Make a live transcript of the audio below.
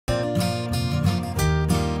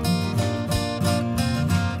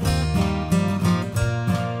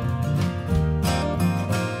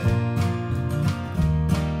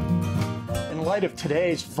light of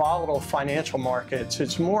today's volatile financial markets,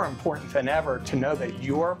 it's more important than ever to know that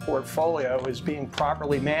your portfolio is being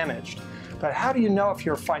properly managed. But how do you know if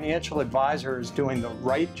your financial advisor is doing the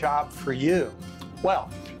right job for you? Well,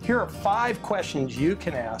 here are 5 questions you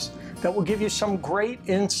can ask that will give you some great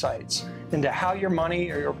insights into how your money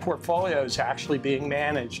or your portfolio is actually being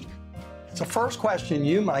managed. The first question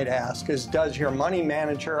you might ask is, does your money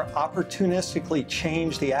manager opportunistically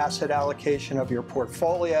change the asset allocation of your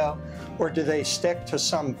portfolio, or do they stick to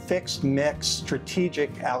some fixed mix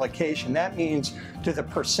strategic allocation? That means, do the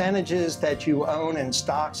percentages that you own in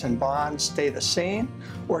stocks and bonds stay the same,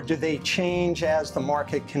 or do they change as the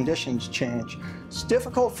market conditions change? It's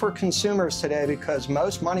difficult for consumers today because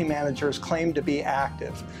most money managers claim to be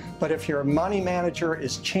active. But if your money manager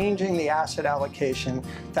is changing the asset allocation,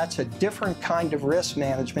 that's a different kind of risk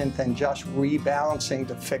management than just rebalancing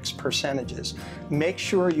to fixed percentages. Make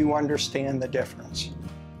sure you understand the difference.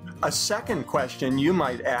 A second question you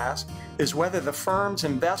might ask is whether the firm's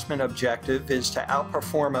investment objective is to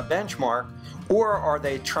outperform a benchmark, or are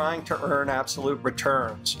they trying to earn absolute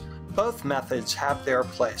returns? Both methods have their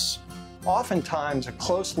place. Oftentimes, a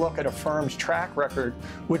close look at a firm's track record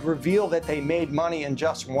would reveal that they made money in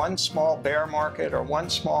just one small bear market or one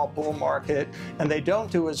small bull market, and they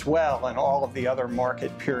don't do as well in all of the other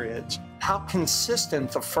market periods. How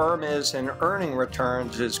consistent the firm is in earning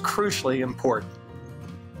returns is crucially important.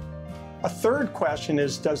 A third question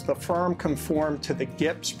is, does the firm conform to the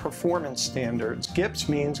GIPS performance standards? GIPS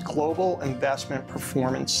means Global Investment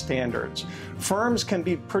Performance Standards. Firms can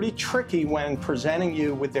be pretty tricky when presenting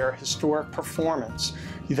you with their historic performance.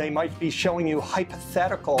 They might be showing you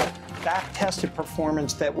hypothetical, back-tested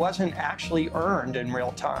performance that wasn't actually earned in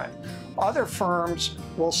real time. Other firms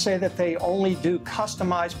will say that they only do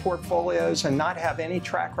customized portfolios and not have any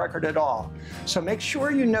track record at all. So make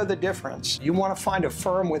sure you know the difference. You want to find a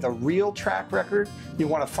firm with a real track record. You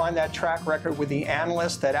want to find that track record with the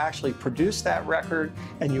analysts that actually produced that record,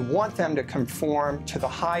 and you want them to conform to the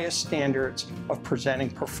highest standards of presenting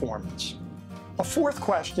performance. A fourth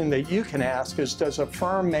question that you can ask is, does a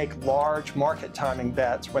firm make large market timing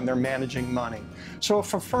bets when they're managing money? So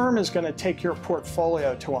if a firm is going to take your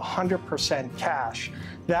portfolio to 100% cash,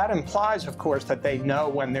 that implies, of course, that they know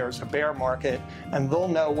when there's a bear market, and they'll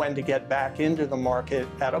know when to get back into the market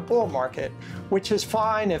at a bull market, which is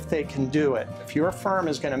fine if they can do it. If your firm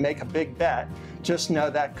is going to make a big bet, just know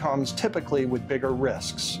that comes typically with bigger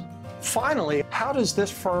risks. Finally, how does this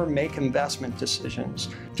firm make investment decisions?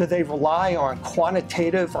 Do they rely on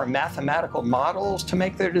quantitative or mathematical models to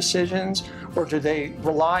make their decisions, or do they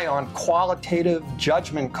rely on qualitative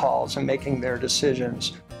judgment calls in making their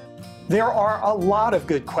decisions? There are a lot of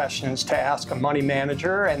good questions to ask a money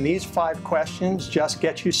manager, and these 5 questions just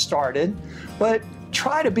get you started. But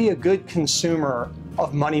try to be a good consumer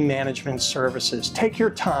of money management services. Take your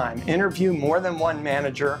time, interview more than one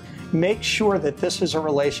manager. Make sure that this is a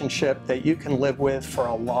relationship that you can live with for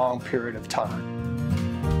a long period of time.